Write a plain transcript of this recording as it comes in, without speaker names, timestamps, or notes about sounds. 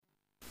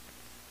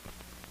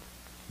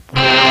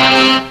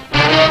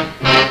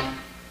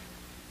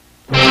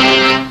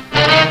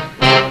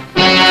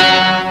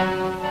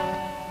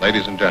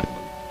ladies and gentlemen.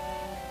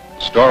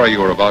 The story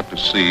you are about to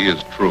see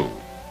is true.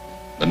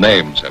 The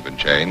names have been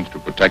changed to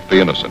protect the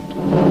innocent.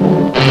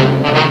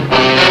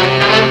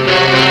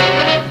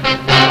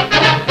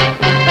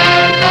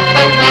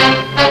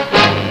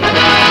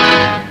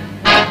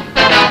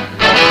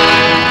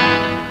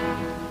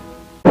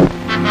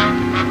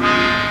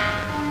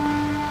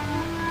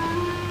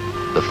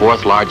 The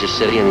fourth largest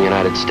city in the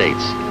United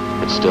States.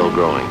 It's still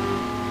growing.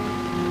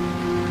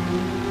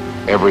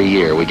 Every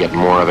year we get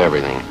more of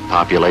everything.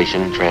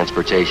 Population,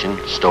 transportation,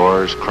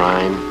 stores,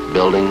 crime,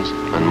 buildings,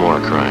 and more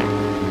crime.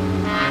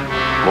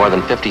 More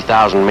than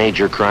 50,000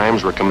 major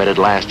crimes were committed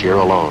last year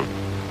alone.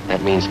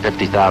 That means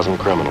 50,000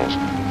 criminals.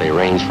 They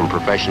range from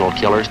professional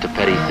killers to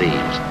petty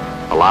thieves.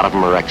 A lot of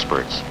them are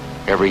experts.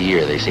 Every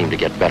year they seem to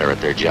get better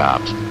at their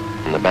jobs.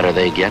 And the better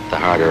they get, the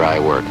harder I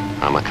work.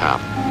 I'm a cop.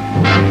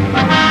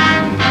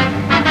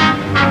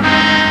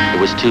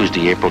 It was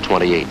Tuesday, April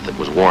 28th. It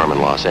was warm in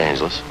Los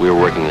Angeles. We were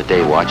working the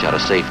day watch out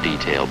of Safe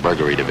Detail,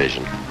 Burglary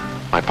Division.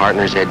 My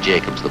partner's Ed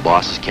Jacobs. The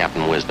boss is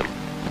Captain Wisdom.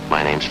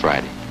 My name's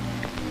Friday.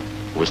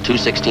 It was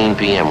 2:16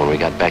 p.m. when we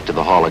got back to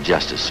the Hall of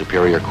Justice,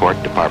 Superior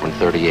Court, Department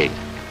 38.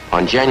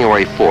 On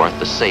January 4th,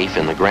 the safe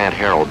in the Grant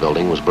Herald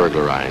building was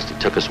burglarized. It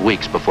took us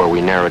weeks before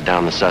we narrowed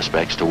down the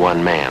suspects to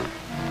one man.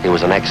 He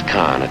was an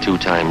ex-con, a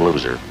two-time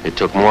loser. It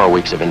took more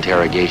weeks of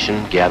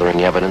interrogation,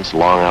 gathering evidence,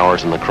 long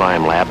hours in the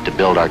crime lab to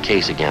build our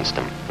case against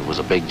him. It was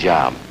a big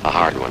job, a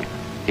hard one.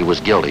 He was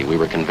guilty. We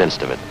were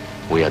convinced of it.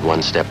 We had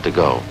one step to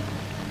go.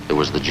 There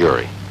was the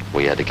jury.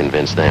 We had to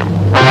convince them.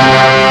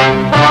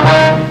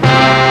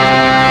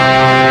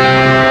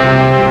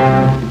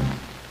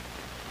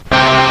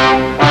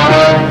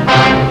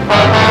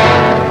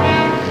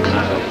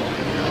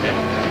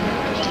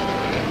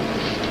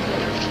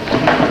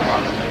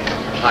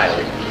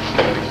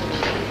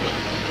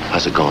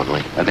 How's it going, Lee?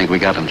 I think we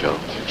got him, Joe.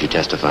 Did you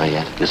testify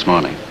yet? This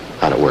morning.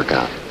 How'd it work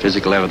out?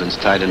 Physical evidence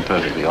tied in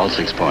perfectly, all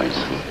 6 points.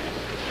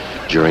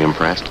 Jury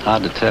impressed?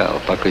 Hard to tell.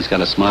 Buckley's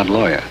got a smart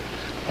lawyer.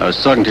 I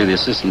was talking to the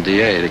assistant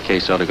DA. The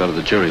case ought to go to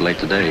the jury late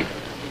today.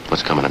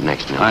 What's coming up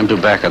next, Neil? I'm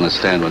due back on the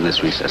stand when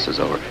this recess is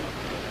over.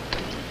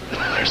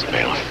 There's the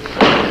bailiff.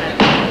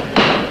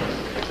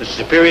 The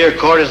Superior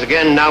Court is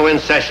again now in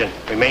session.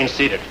 Remain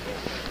seated.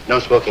 No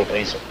smoking,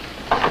 please.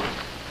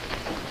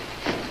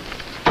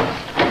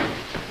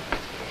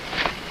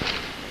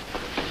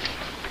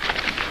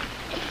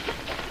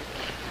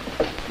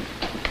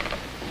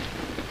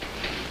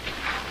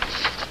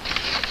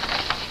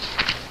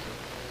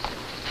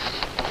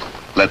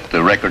 Let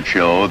the record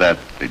show that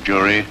the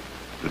jury,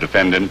 the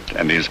defendant,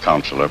 and his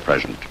counsel are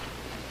present.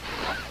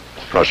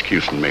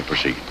 Prosecution may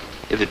proceed.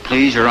 If it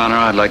please, Your Honor,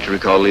 I'd like to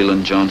recall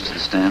Leland Jones to the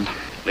stand.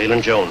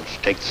 Leland Jones,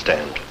 take the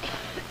stand.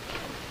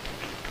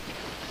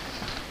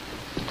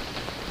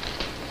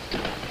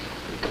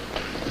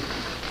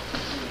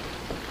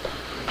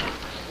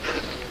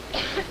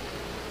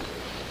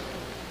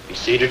 Be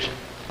seated.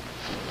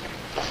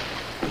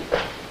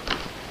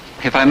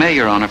 If I may,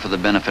 Your Honor, for the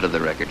benefit of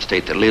the record,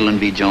 state that Leland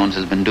V. Jones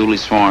has been duly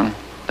sworn,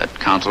 that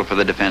counsel for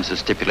the defense has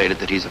stipulated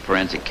that he's a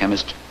forensic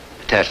chemist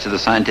attached to the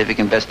Scientific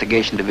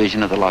Investigation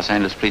Division of the Los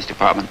Angeles Police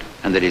Department,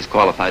 and that he's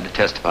qualified to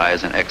testify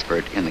as an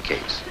expert in the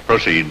case.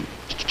 Proceed.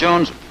 Mr.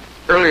 Jones,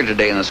 earlier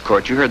today in this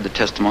court, you heard the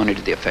testimony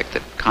to the effect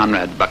that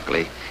Conrad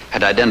Buckley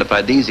had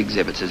identified these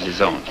exhibits as his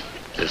own.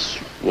 This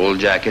wool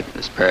jacket,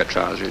 this pair of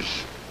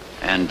trousers,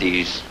 and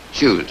these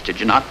shoes, did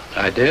you not?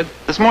 I did.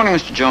 This morning,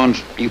 Mr.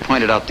 Jones, you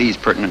pointed out these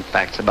pertinent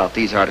facts about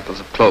these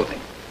articles of clothing.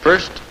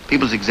 First,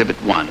 People's Exhibit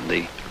 1,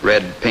 the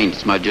red paint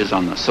smudges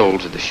on the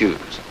soles of the shoes.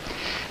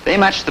 They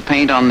match the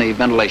paint on the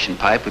ventilation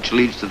pipe, which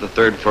leads to the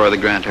 3rd floor of the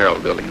Grant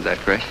Herald building. Is that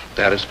correct?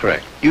 That is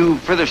correct. You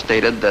further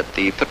stated that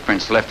the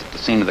footprints left at the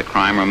scene of the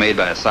crime were made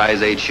by a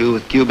size 8 shoe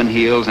with Cuban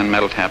heels and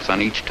metal taps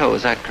on each toe.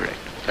 Is that correct?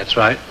 That's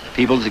right.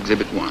 People's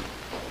Exhibit 1.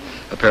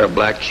 A pair of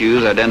black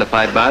shoes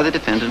identified by the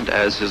defendant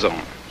as his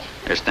own.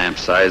 They're stamped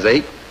size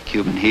 8,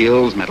 Cuban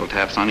heels, metal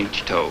taps on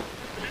each toe.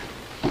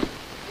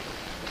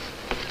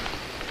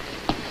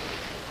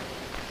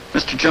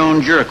 Mr.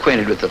 Jones, you're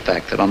acquainted with the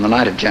fact that on the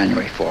night of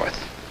January 4th,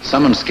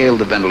 someone scaled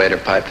the ventilator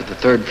pipe to the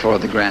 3rd floor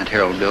of the Grant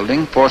Herald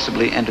building,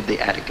 forcibly entered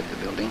the attic of the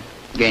building,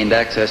 gained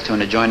access to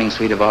an adjoining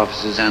suite of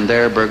offices, and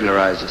there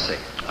burglarized a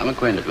safe. I'm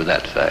acquainted with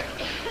that fact.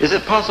 Is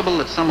it possible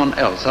that someone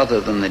else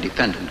other than the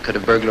defendant could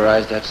have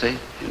burglarized that safe?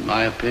 In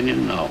my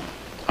opinion, no.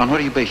 On what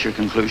do you base your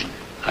conclusion?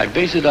 I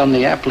base it on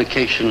the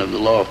application of the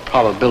law of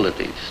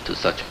probabilities to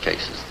such a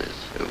case as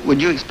this.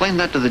 Would you explain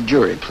that to the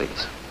jury,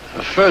 please?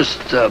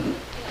 First,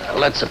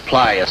 let's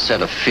apply a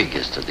set of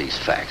figures to these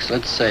facts.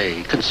 Let's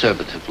say,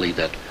 conservatively,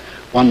 that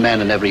one man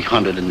in every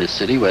 100 in this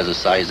city wears a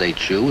size 8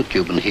 shoe with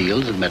Cuban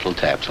heels and metal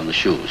taps on the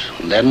shoes.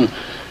 And then,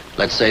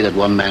 let's say that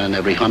one man in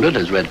every 100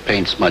 has red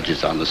paint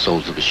smudges on the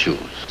soles of his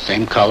shoes.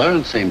 Same color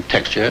and same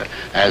texture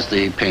as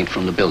the paint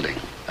from the building.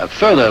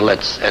 Further,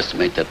 let's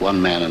estimate that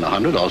one man in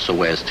 100 also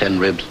wears 10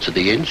 ribs to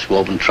the inch,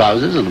 woven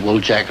trousers, and a wool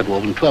jacket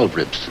woven 12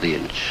 ribs to the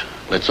inch.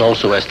 Let's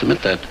also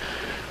estimate that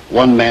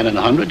one man in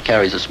 100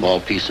 carries a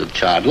small piece of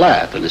charred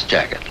lath in his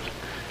jacket.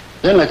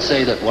 Then let's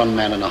say that one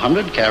man in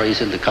 100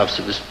 carries in the cuffs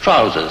of his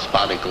trousers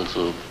particles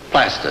of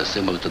plaster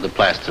similar to the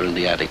plaster in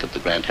the attic of the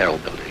Grand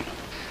Herald building.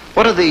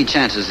 What are the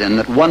chances, then,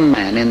 that one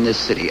man in this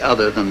city,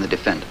 other than the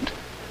defendant,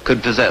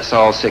 could possess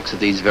all 6 of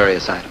these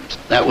various items?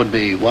 That would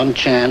be 1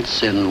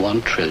 chance in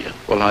 1 trillion.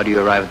 Well, how do you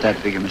arrive at that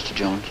figure, Mr.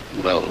 Jones?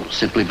 Well,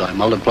 simply by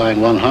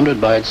multiplying 100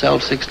 by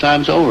itself 6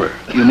 times over.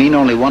 You mean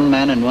only one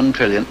man in 1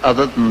 trillion,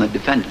 other than the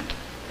defendant,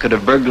 could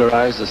have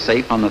burglarized the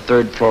safe on the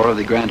 3rd floor of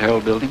the Grand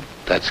Herald building?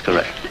 That's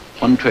correct.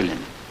 1 trillion.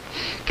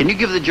 Can you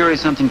give the jury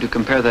something to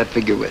compare that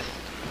figure with?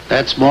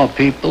 That's more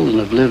people than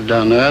have lived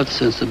on Earth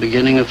since the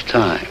beginning of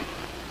time.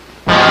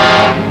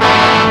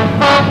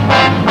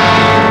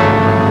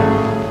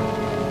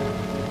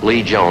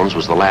 Lee Jones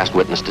was the last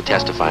witness to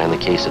testify in the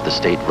case of the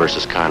state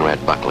versus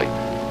Conrad Buckley.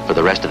 For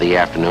the rest of the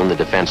afternoon, the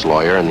defense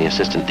lawyer and the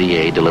assistant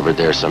DA delivered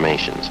their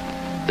summations.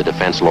 The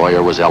defense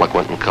lawyer was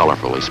eloquent and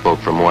colorful. He spoke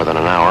for more than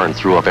an hour and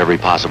threw up every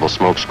possible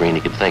smokescreen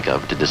he could think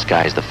of to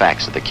disguise the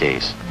facts of the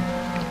case.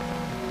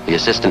 The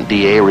assistant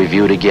DA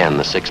reviewed again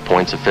the 6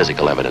 points of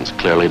physical evidence,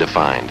 clearly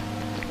defined.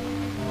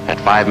 At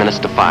 5 minutes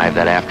to 5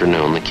 that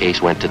afternoon, the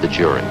case went to the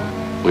jury.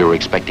 We were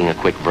expecting a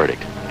quick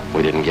verdict.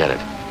 We didn't get it.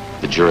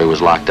 The jury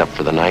was locked up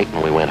for the night,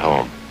 and we went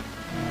home.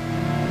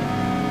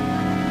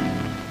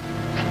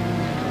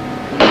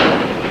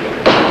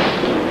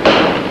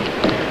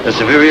 The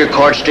Superior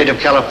Court, State of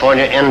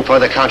California, and for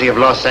the County of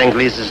Los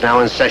Angeles is now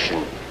in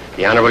session.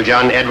 The Honorable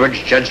John Edwards,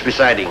 judge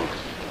presiding.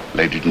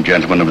 Ladies and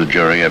gentlemen of the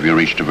jury, have you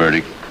reached a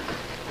verdict?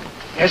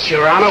 Yes,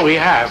 Your Honor, we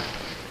have.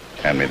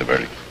 Hand me the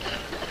verdict.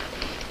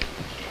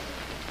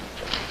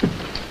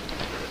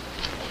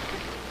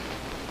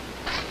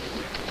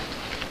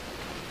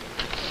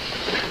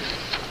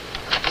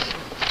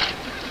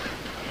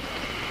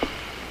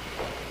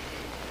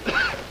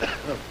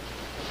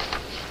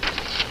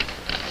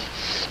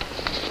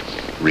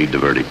 Read the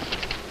verdict.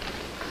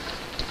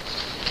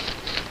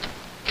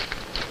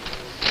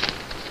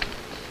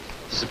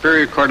 The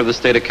Superior Court of the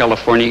State of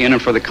California, in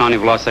and for the County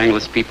of Los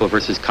Angeles people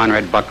versus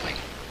Conrad Buckley.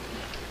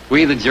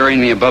 We, the jury,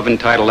 in the above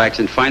entitled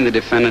action, find the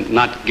defendant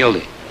not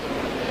guilty.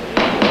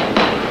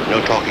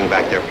 No talking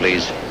back there,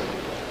 please.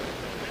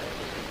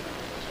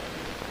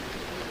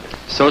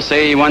 So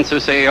say ye one, so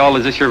say ye all.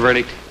 Is this your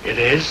verdict? It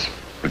is.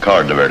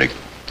 Record the verdict.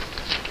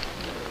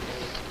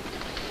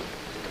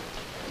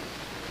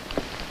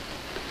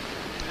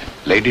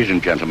 Ladies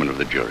and gentlemen of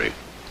the jury,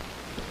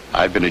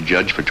 I've been a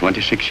judge for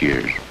 26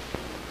 years.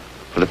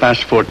 For the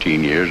past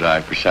 14 years,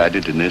 I've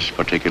presided in this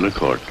particular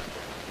court.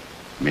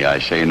 May I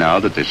say now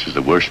that this is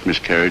the worst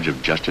miscarriage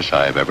of justice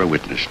I have ever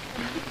witnessed.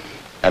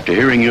 After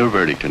hearing your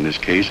verdict in this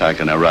case, I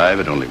can arrive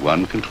at only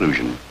one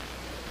conclusion.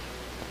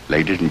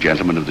 Ladies and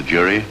gentlemen of the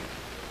jury,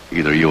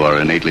 either you are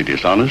innately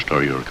dishonest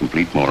or you're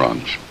complete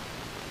morons.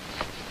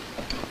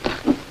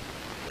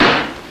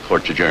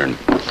 Court's adjourned.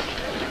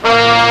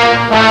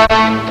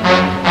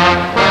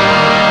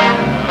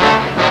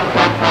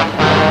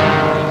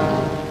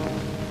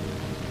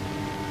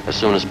 As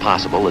soon as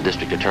possible, the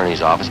district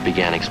attorney's office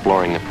began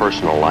exploring the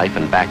personal life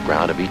and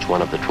background of each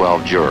one of the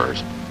 12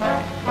 jurors.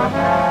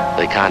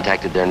 They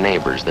contacted their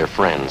neighbors, their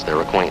friends,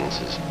 their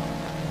acquaintances.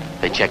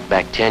 They checked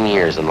back 10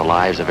 years in the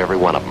lives of every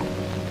one of them.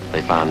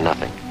 They found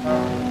nothing.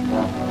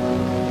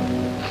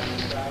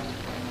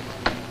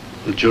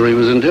 The jury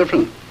was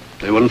indifferent.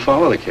 They wouldn't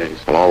follow the case.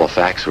 Well, all the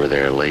facts were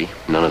there, Lee.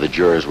 None of the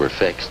jurors were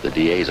fixed. The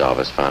DA's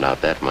office found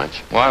out that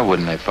much. Why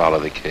wouldn't they follow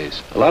the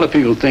case? A lot of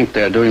people think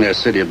they're doing their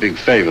city a big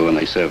favor when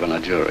they serve on a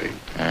jury.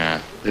 Yeah.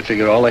 They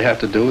figure all they have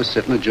to do is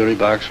sit in the jury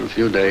box for a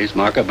few days,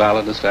 mark a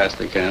ballot as fast as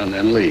they can, and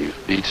then leave.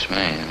 Beats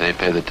me. They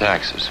pay the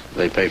taxes.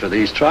 They pay for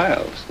these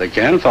trials. They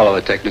can follow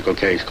a technical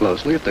case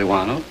closely if they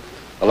want to.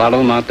 A lot of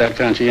them aren't that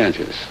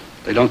conscientious.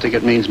 They don't think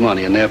it means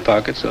money in their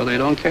pockets, so they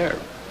don't care.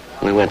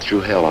 We went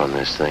through hell on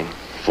this thing.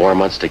 4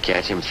 months to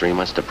catch him, 3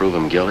 months to prove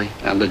him guilty.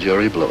 And the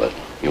jury blew it.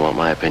 You want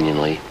my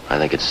opinion, Lee? I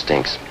think it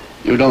stinks.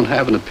 You don't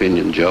have an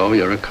opinion, Joe.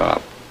 You're a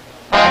cop.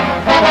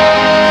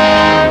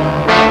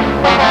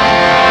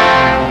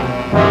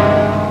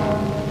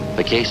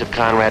 The case of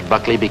Conrad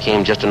Buckley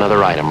became just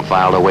another item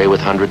filed away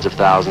with hundreds of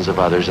thousands of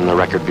others in the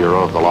record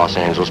bureau of the Los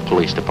Angeles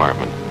Police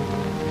Department.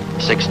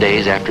 6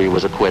 days after he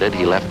was acquitted,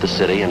 he left the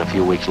city and a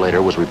few weeks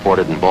later was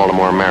reported in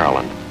Baltimore,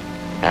 Maryland.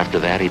 After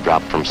that, he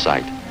dropped from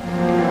sight.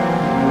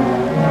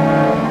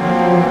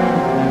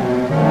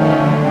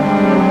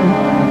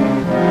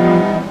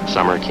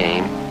 Summer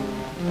came,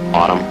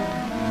 autumn,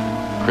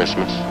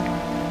 Christmas,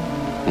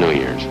 New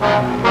Year's.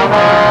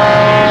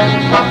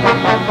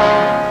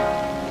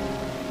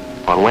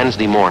 On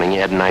Wednesday morning,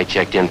 Ed and I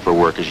checked in for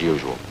work as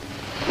usual.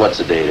 What's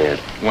the date, Ed?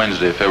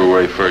 Wednesday,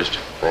 February 1st.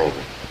 Thank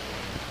you.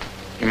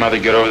 Your mother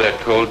get over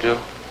that cold,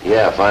 Joe?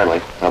 Yeah, finally.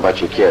 How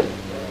about your kid?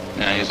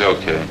 Yeah, he's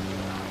okay.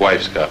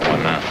 Wife's got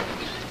one now.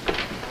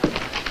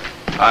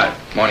 Hi.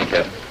 Morning,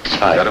 Captain.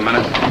 Hi. Got a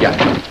minute?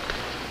 Yeah.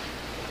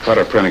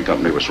 Carter Printing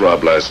Company was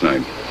robbed last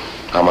night.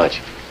 How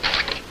much?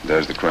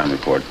 There's the crime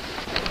report.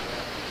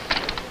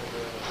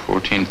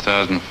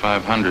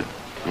 14,500.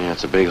 Yeah,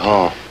 it's a big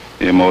haul.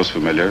 The MO's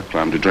familiar.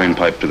 Climbed a drain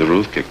pipe to the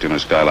roof, kicked in a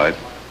skylight.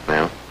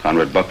 Yeah?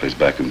 Conrad Buckley's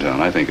back in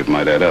town. I think it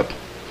might add up.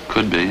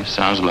 Could be.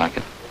 Sounds like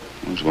it.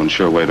 There's one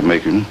sure way to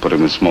make him. Put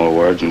him in small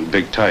words and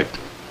big type.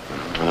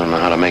 I don't know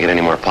how to make it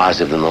any more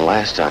positive than the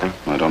last time.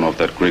 I don't know if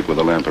that Greek with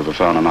the lamp ever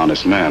found an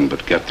honest man,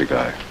 but get the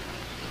guy.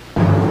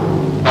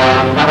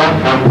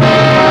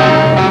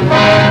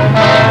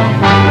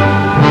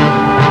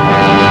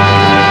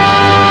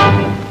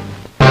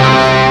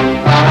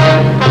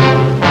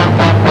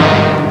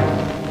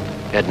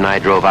 Ed and I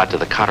drove out to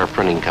the Cotter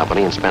Printing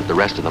Company and spent the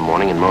rest of the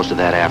morning and most of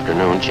that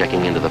afternoon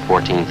checking into the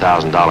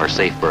 $14,000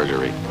 safe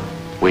burglary.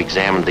 We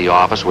examined the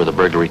office where the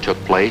burglary took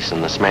place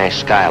and the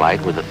smashed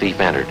skylight where the thief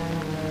entered.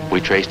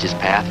 We traced his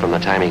path from the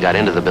time he got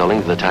into the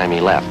building to the time he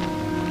left.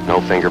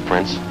 No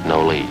fingerprints,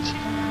 no leads.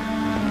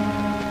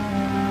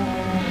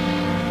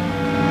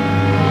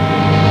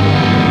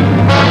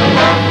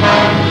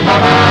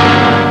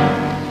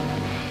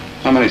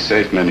 How many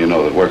safe men you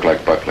know that work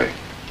like Buckley?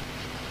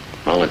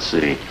 Well, let's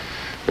see.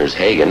 There's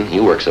Hagen. He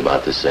works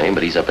about the same,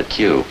 but he's up at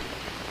Q.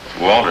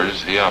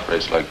 Walters, he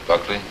operates like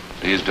Buckley.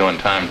 He's doing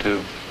time,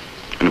 too.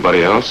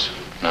 Anybody else?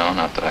 No,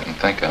 not that I can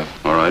think of.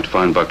 All right,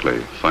 find Buckley.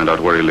 Find out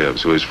where he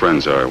lives, who his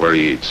friends are, where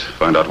he eats.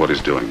 Find out what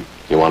he's doing.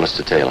 You want us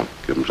to tail him?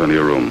 Give him plenty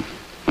of room.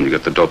 When you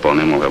get the dope on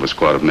him, we'll have a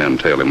squad of men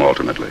tail him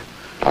alternately.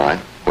 All right.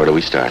 Where do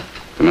we start?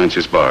 The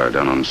Manchus Bar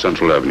down on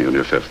Central Avenue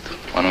near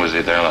 5th. When was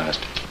he there last?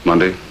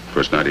 Monday,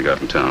 first night he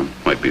got in town.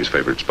 Might be his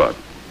favorite spot.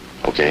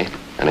 Okay.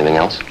 Anything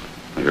else?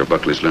 I hear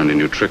Buckley's learned a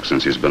new trick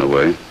since he's been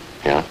away.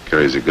 Yeah?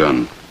 Carries a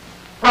gun.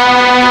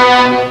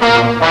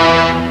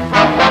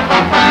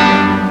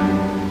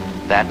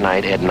 That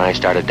night, Ed and I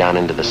started down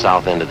into the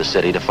south end of the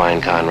city to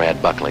find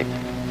Conrad Buckley.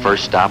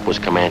 First stop was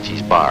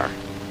Comanche's Bar.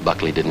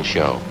 Buckley didn't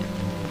show.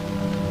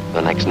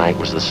 The next night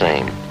was the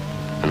same.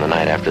 And the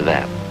night after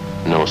that,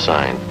 no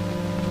sign.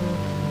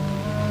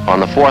 On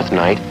the fourth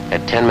night,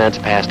 at 10 minutes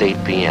past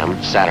 8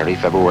 p.m., Saturday,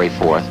 February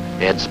 4th,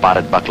 Ed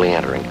spotted Buckley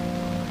entering.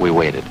 We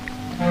waited.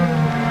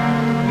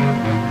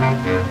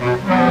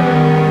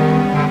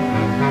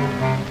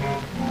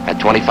 At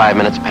 25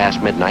 minutes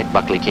past midnight,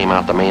 Buckley came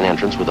out the main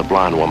entrance with a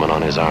blonde woman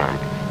on his arm.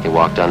 He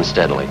walked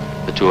unsteadily.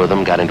 The two of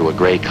them got into a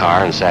gray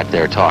car and sat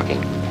there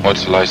talking.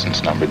 What's the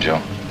license number,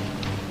 Joe?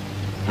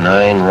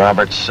 9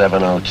 Robert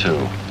 702.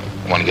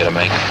 Want to get a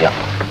make? Yeah.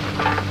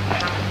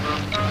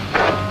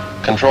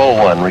 Control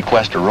 1,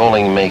 request a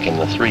rolling make in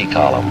the 3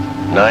 column.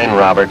 9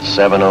 Robert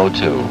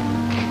 702.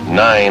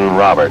 9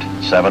 Robert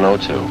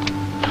 702.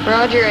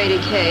 Roger,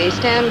 80K.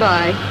 Stand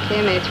by.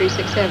 KMA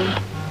 367.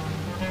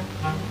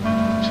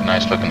 It's a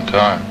nice-looking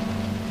car.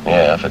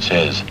 Yeah, if it's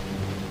his.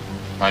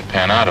 Might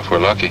pan out if we're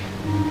lucky.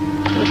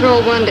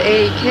 Control 1 to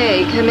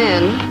 80K. Come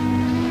in.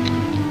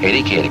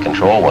 80K to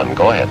Control 1.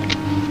 Go ahead.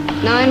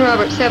 9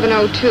 Robert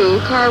 702.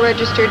 Car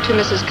registered to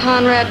Mrs.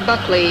 Conrad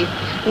Buckley,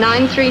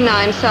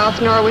 939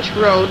 South Norwich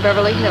Road,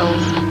 Beverly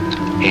Hills.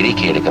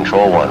 80K to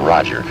Control 1.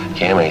 Roger.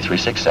 KMA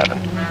 367.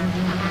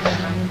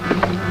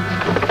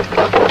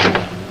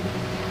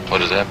 What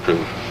does that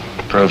prove?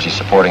 Proves he's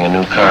supporting a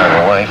new car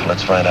and a wife.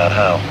 Let's find out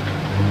how.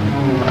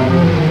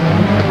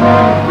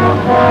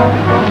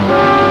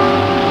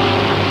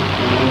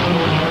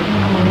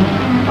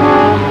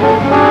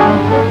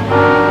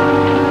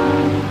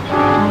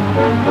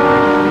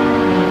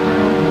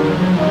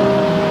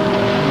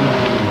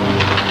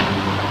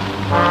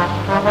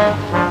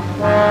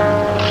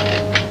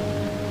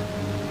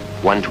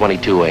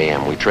 .22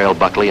 a.m. We trailed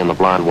Buckley and the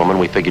blonde woman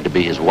we figured to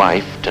be his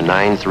wife to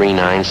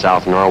 939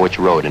 South Norwich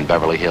Road in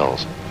Beverly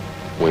Hills.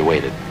 We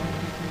waited.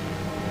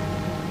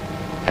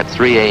 At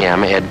 3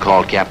 a.m., Ed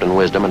called Captain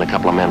Wisdom and a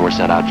couple of men were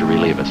sent out to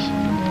relieve us.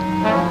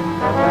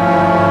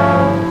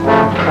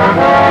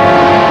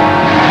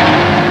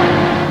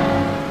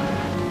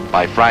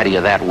 By Friday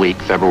of that week,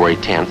 February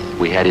 10th,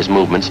 we had his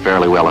movements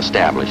fairly well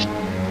established.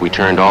 We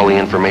turned all the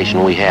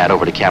information we had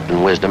over to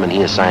Captain Wisdom, and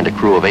he assigned a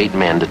crew of 8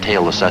 men to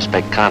tail the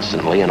suspect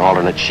constantly in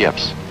alternate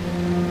shifts.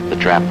 The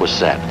trap was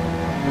set.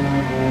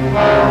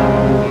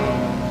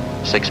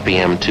 6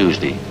 p.m.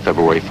 Tuesday,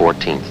 February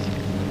 14th.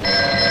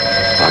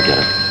 I'll get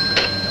him.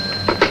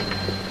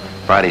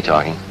 Friday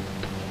talking.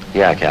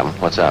 Yeah, Captain,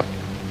 what's up?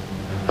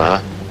 Uh-huh.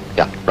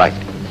 Yeah, right.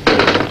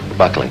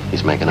 Buckley,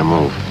 he's making a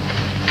move.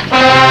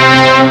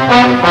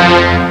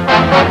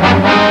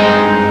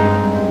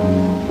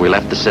 We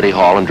left the city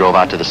hall and drove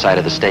out to the site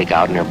of the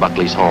stakeout near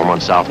Buckley's home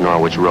on South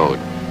Norwich Road.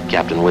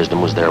 Captain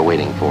Wisdom was there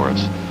waiting for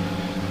us.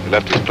 He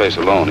left his place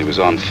alone. He was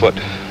on foot.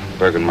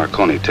 Bergen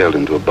Marconi tailed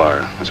him to a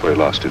bar. That's where he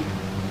lost him.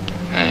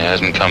 And he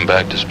hasn't come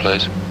back to his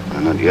place?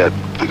 Not yet.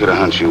 I got a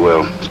hunch he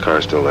will. His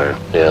car's still there.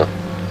 Yeah?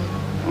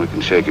 We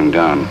can shake him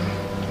down.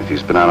 If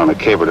he's been out on a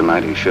caper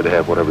tonight, he should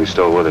have whatever he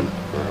stole with him.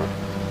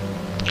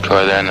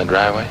 Car there in the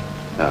driveway?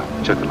 Yeah,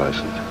 check the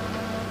license.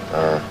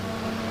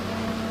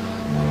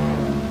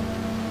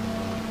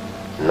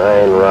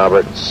 9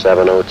 Robert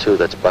 702,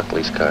 that's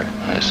Buckley's car.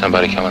 There's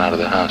somebody coming out of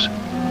the house.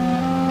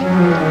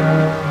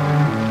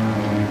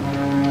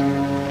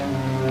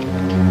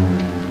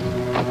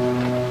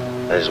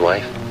 That his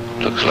wife?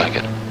 Looks like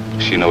it.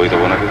 Does she know either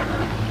one of you?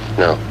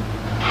 No.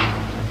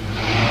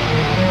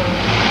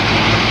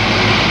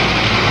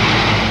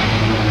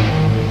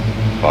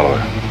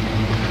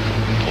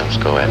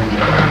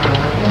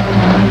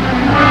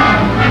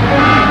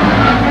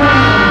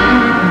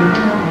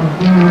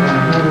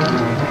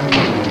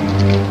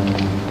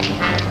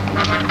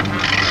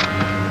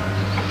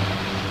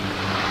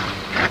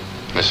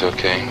 this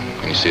okay?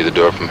 Can you see the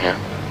door from here?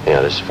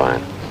 Yeah, this is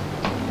fine.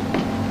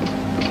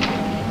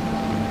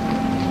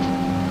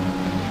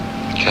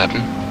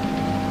 Captain?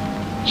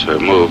 Sir,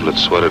 move.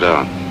 Let's sweat it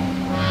out.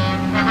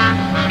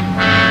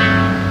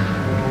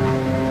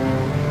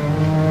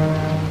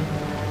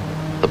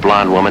 The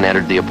blonde woman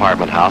entered the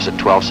apartment house at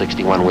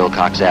 1261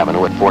 Wilcox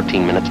Avenue at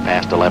 14 minutes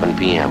past 11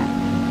 p.m.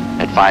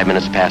 At 5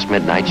 minutes past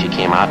midnight, she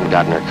came out and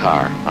got in her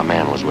car. A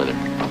man was with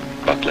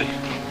her. Buckley.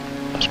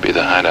 Must be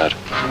the hideout.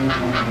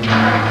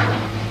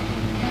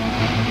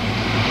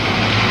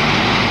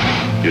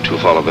 You two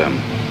follow them.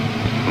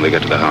 When they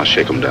get to the house,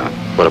 shake them down.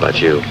 What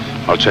about you?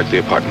 I'll check the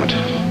apartment.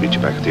 Meet you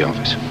back at the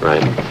office.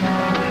 Right.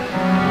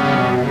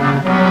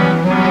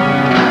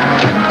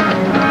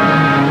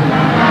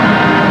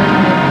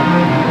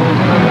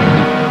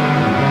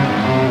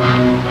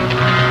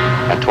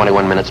 At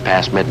 21 minutes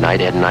past midnight,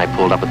 Ed and I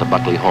pulled up at the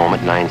Buckley home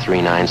at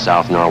 939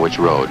 South Norwich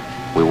Road.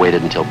 We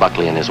waited until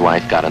Buckley and his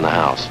wife got in the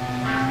house.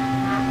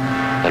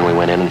 Then we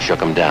went in and shook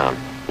him down.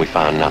 We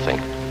found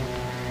nothing.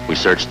 We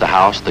searched the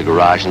house, the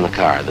garage, and the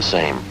car. The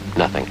same.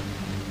 Nothing.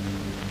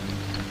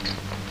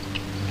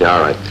 Yeah,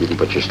 all right. You can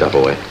put your stuff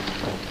away.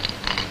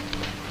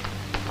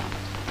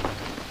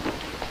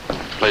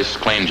 Place is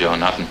clean, Joe.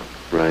 Nothing.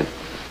 Right.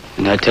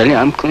 And I tell you,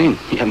 I'm clean.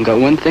 You haven't got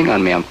one thing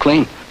on me. I'm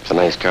clean. It's a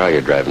nice car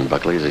you're driving,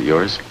 Buckley. Is it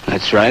yours?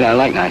 That's right. I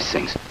like nice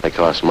things. They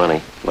cost money.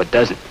 What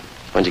doesn't?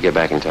 When'd you get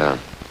back in town?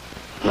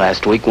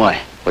 Last week,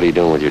 why? What are you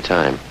doing with your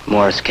time?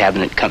 Morris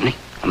Cabinet Company.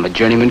 I'm a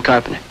journeyman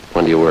carpenter.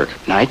 When do you work?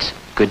 Nights.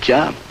 Good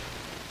job.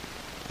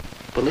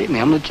 Believe me,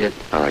 I'm legit.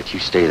 All right, you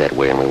stay that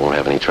way and we won't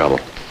have any trouble.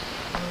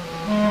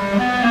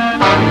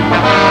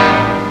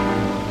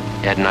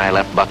 Ed and I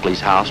left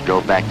Buckley's house,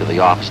 drove back to the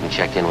office, and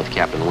checked in with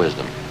Captain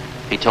Wisdom.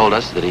 He told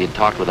us that he had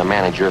talked with the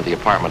manager of the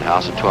apartment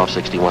house at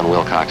 1261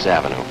 Wilcox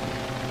Avenue.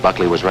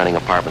 Buckley was renting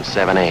apartment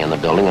 7A in the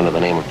building under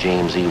the name of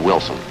James E.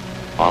 Wilson.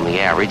 On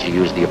the average, he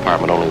used the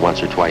apartment only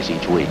once or twice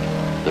each week.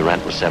 The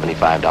rent was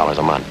 $75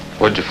 a month.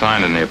 What'd you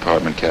find in the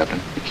apartment,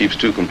 Captain? He keeps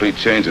 2 complete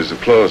changes of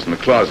clothes in the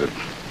closet.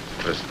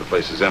 The rest of the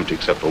place is empty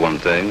except for one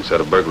thing, a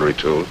set of burglary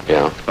tools.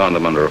 Yeah? Found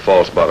them under a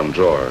false bottom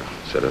drawer.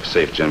 Set of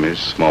safe jimmies,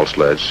 small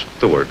sledge,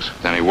 the works.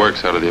 Then he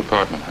works out of the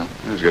apartment, huh?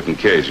 He's getting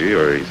cagey,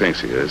 or he thinks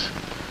he is.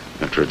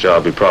 After a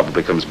job, he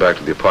probably comes back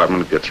to the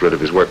apartment, gets rid of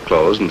his work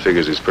clothes, and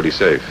figures he's pretty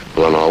safe.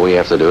 Well, then all we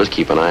have to do is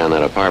keep an eye on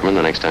that apartment.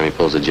 The next time he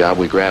pulls a job,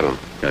 we grab him.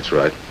 That's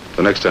right.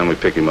 The next time we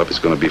pick him up, it's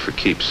going to be for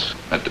keeps.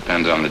 That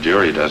depends on the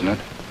jury, doesn't it?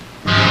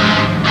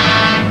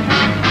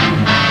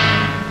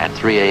 At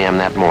 3 a.m.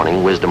 that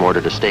morning, Wisdom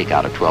ordered a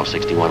stakeout at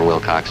 1261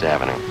 Wilcox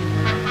Avenue.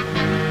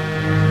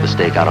 The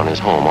stakeout on his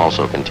home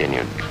also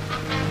continued.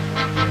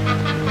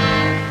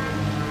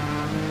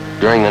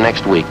 During the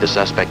next week, the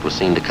suspect was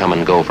seen to come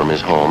and go from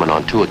his home, and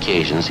on 2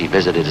 occasions he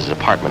visited his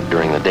apartment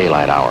during the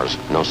daylight hours.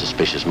 No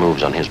suspicious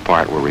moves on his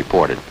part were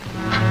reported.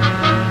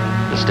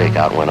 The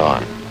stakeout went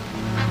on.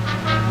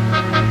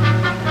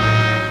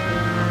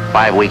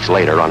 5 weeks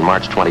later, on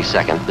March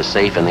 22nd, the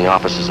safe in the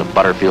offices of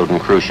Butterfield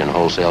and Crucian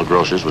Wholesale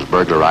Grocers was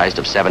burglarized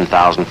of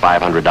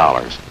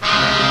 $7,500.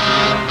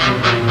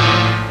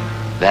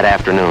 That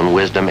afternoon,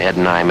 Wisdom, Ed,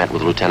 and I met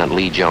with Lieutenant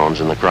Lee Jones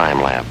in the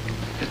crime lab.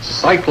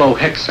 It's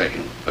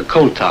cyclohexane, a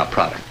coal tar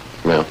product.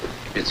 Well?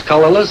 It's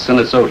colorless and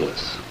it's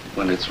odorless.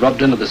 When it's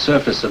rubbed into the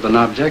surface of an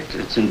object,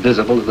 it's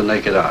invisible to the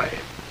naked eye.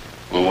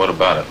 Well, what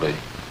about it, Lee?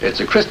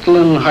 It's a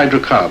crystalline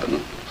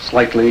hydrocarbon,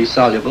 slightly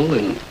soluble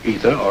in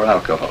ether or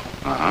alcohol.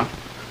 Uh-huh.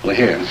 Well,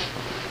 here,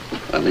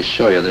 let me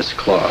show you this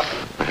cloth.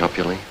 I help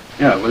you, Lee?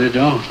 Yeah, will you,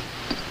 Joe?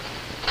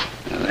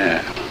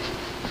 There.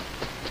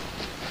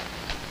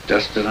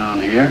 Dust it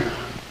on here.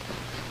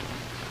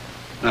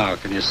 Now,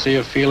 can you see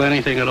or feel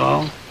anything at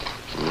all?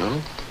 No.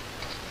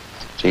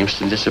 Seems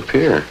to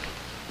disappear.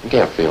 You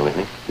can't feel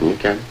anything. You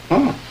can?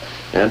 Oh.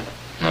 Ed?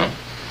 No.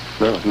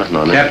 No, there's nothing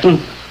on it. Captain,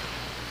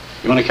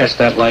 you want to catch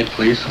that light,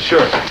 please?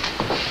 Sure.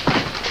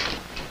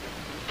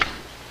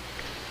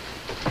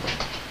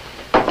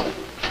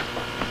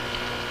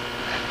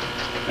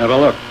 Have a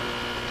look.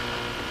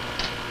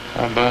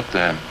 How about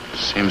that?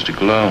 Seems to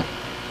glow.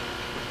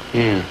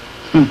 Yeah.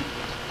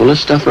 Will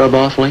this stuff rub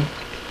off, Lee?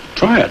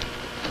 Try it.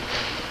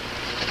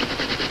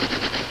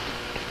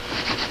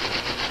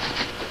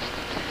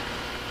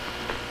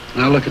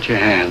 Now look at your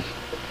hands.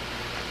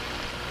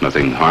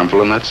 Nothing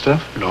harmful in that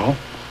stuff? No.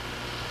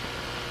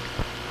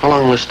 How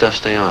long will this stuff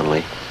stay on,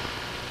 Lee?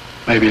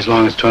 Maybe as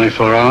long as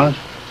 24 hours.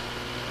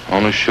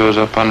 Only shows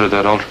up under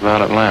that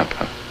ultraviolet lamp,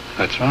 huh?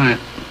 That's right.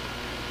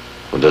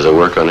 Well, does it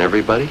work on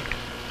everybody?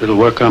 It'll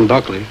work on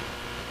Buckley.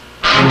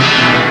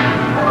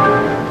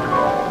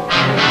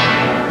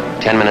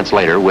 10 minutes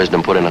later,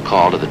 Wisdom put in a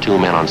call to the 2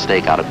 men on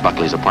stakeout at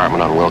Buckley's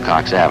apartment on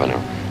Wilcox Avenue.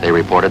 They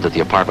reported that the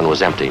apartment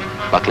was empty.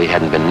 Buckley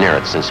hadn't been near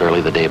it since early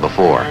the day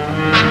before.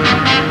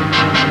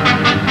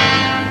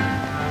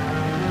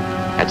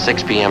 At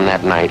 6 p.m.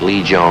 that night,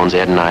 Lee Jones,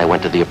 Ed, and I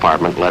went to the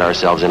apartment, let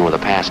ourselves in with a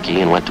pass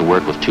key, and went to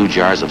work with 2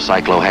 jars of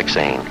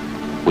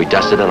cyclohexane. We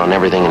dusted it on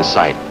everything in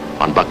sight,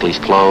 on Buckley's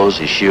clothes,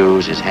 his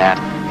shoes, his hat,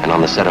 and on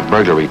the set of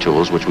burglary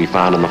tools which we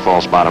found in the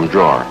false bottom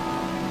drawer.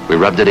 We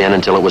rubbed it in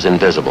until it was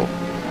invisible.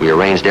 We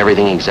arranged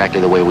everything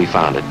exactly the way we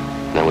found it.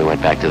 Then we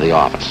went back to the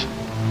office.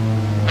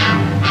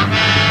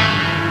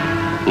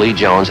 Lee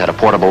Jones had a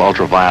portable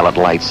ultraviolet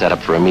light set up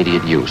for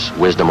immediate use.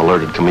 Wisdom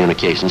alerted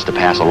communications to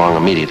pass along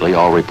immediately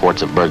all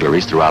reports of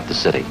burglaries throughout the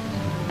city.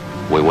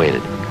 We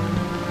waited.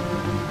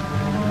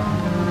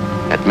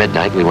 At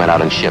midnight, we went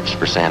out in shifts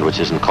for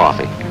sandwiches and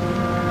coffee.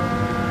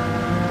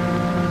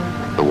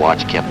 The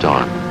watch kept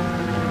on.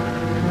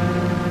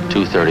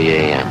 2:30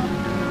 a.m.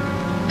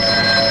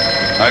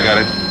 I got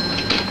it.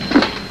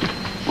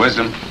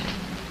 Wisdom.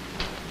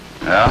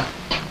 Yeah?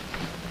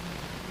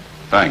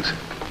 Thanks.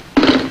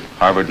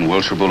 Harvard and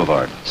Wilshire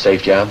Boulevard.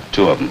 Safe job?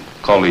 2 of them.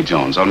 Call Lee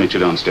Jones. I'll meet you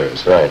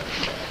downstairs. Right.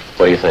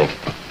 What do you think?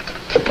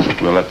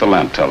 We'll let the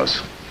lamp tell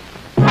us.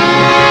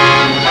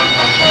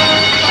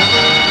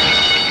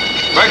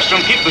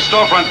 Bergstrom, keep the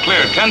storefront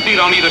clear. 10 feet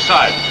on either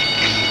side.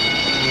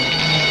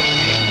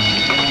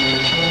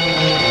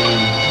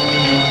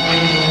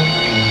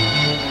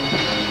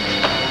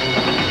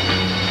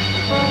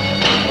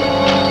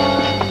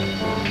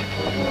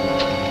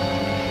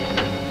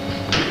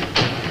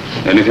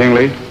 Anything,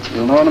 Lee?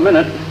 You'll know in a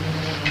minute.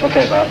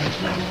 Okay, Bob.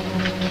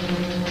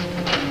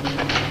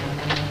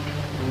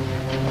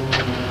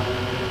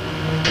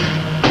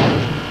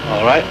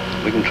 All right,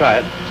 we can try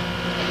it.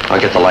 I'll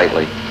get the light,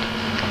 Lee.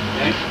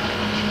 Okay.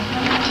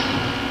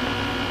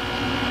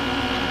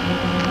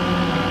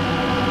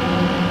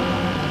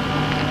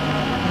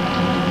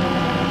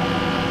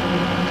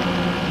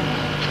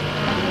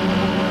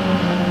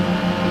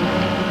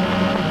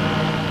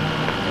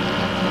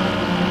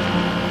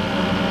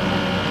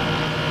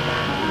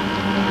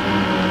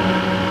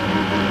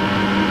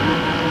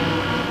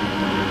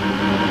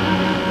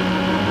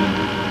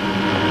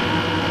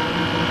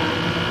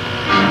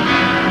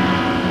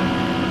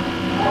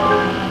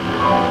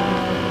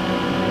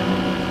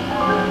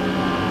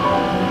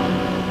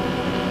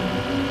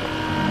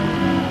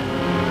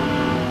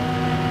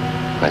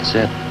 That's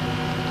it.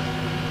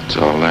 It's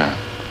all there.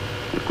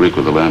 The Greek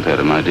with the lamp had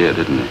an idea,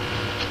 didn't he?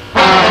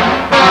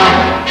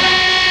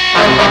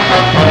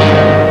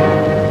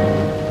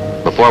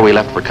 Before we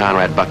left for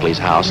Conrad Buckley's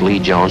house, Lee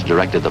Jones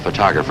directed the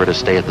photographer to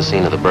stay at the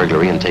scene of the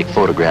burglary and take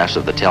photographs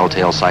of the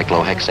telltale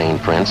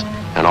cyclohexane prints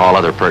and all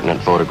other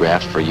pertinent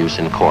photographs for use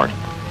in court.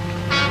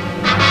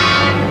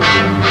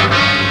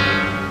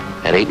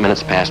 At 8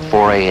 minutes past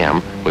 4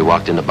 a.m., we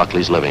walked into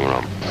Buckley's living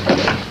room.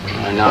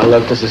 Now,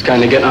 look, this is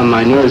kind of getting on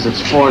my nerves.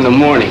 It's 4 in the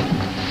morning.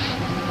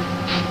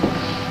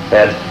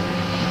 Ed,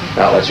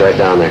 outlet's right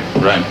down there.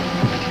 Right.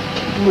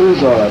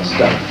 Where's all that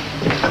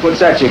stuff? What's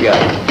that you got?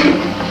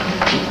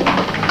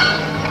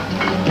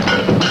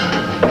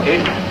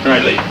 Okay.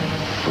 Right, Lee.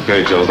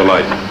 Okay, Joe, the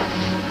light.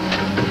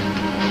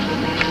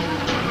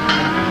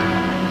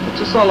 What's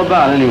this all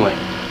about, anyway?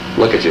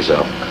 Look at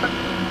yourself.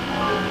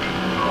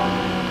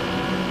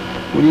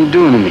 What are you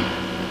doing to me?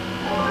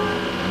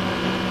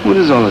 What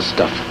is all this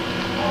stuff?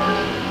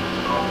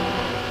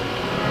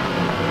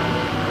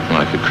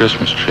 Like a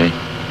Christmas tree.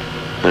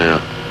 Yeah.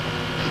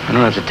 I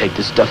don't have to take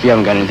this stuff. You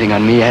haven't got anything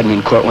on me. You had me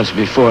in court once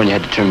before, and you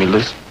had to turn me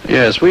loose.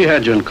 Yes, we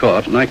had you in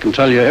court, and I can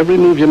tell you every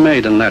move you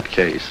made in that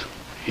case.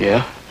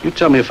 Yeah? You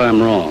tell me if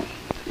I'm wrong.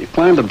 You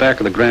climbed the back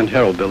of the Grand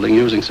Herald building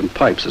using some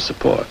pipes as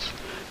supports.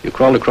 You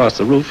crawled across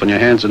the roof on your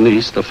hands and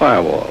knees to the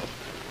firewall.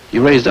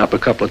 You raised up a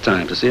couple of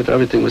times to see if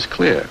everything was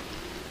clear.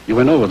 You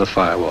went over the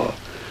firewall,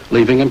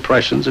 leaving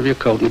impressions of your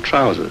coat and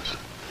trousers.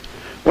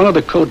 One of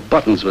the coat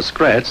buttons was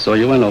scratched, so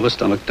you went over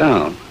stomach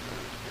down.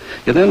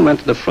 You then went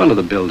to the front of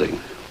the building,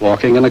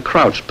 walking in a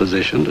crouched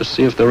position to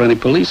see if there were any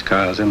police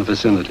cars in the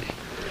vicinity.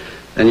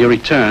 Then you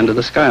returned to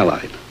the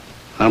skylight.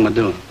 How am I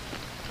doing?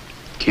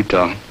 Keep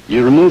talking.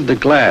 You removed the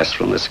glass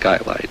from the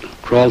skylight,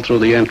 crawled through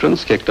the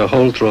entrance, kicked a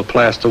hole through a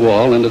plaster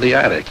wall into the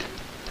attic.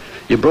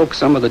 You broke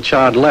some of the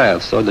charred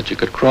laths so that you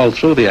could crawl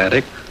through the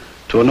attic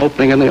to an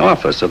opening in the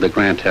office of the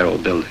Grand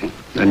Herald building.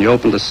 Then you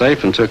opened the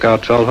safe and took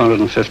out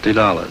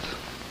 $1,250.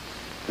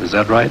 Is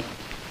that right?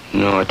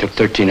 No, I took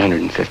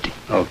 $1,350.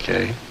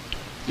 Okay.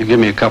 You give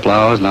me a couple of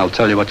hours and I'll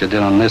tell you what you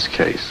did on this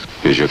case.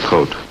 Here's your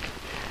coat.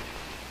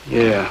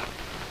 Yeah.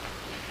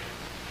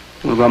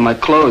 What about my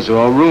clothes? They're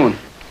all ruined.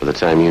 By the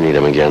time you need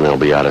them again, they'll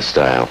be out of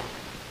style.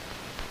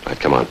 All right,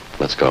 come on.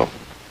 Let's go.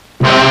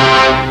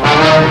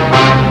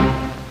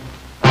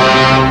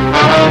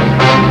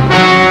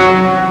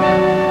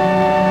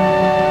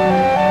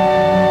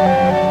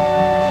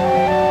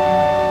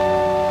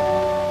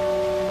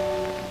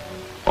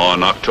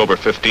 On October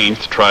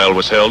 15th, trial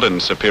was held in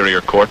Superior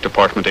Court,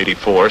 Department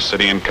 84,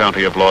 City and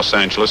County of Los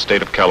Angeles,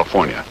 State of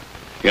California.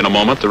 In a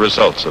moment, the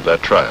results of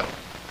that trial.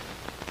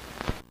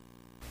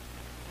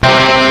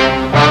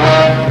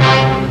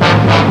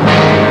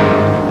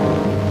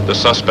 The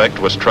suspect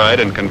was tried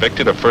and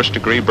convicted of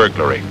first-degree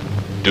burglary.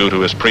 Due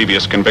to his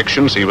previous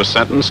convictions, he was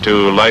sentenced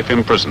to life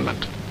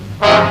imprisonment.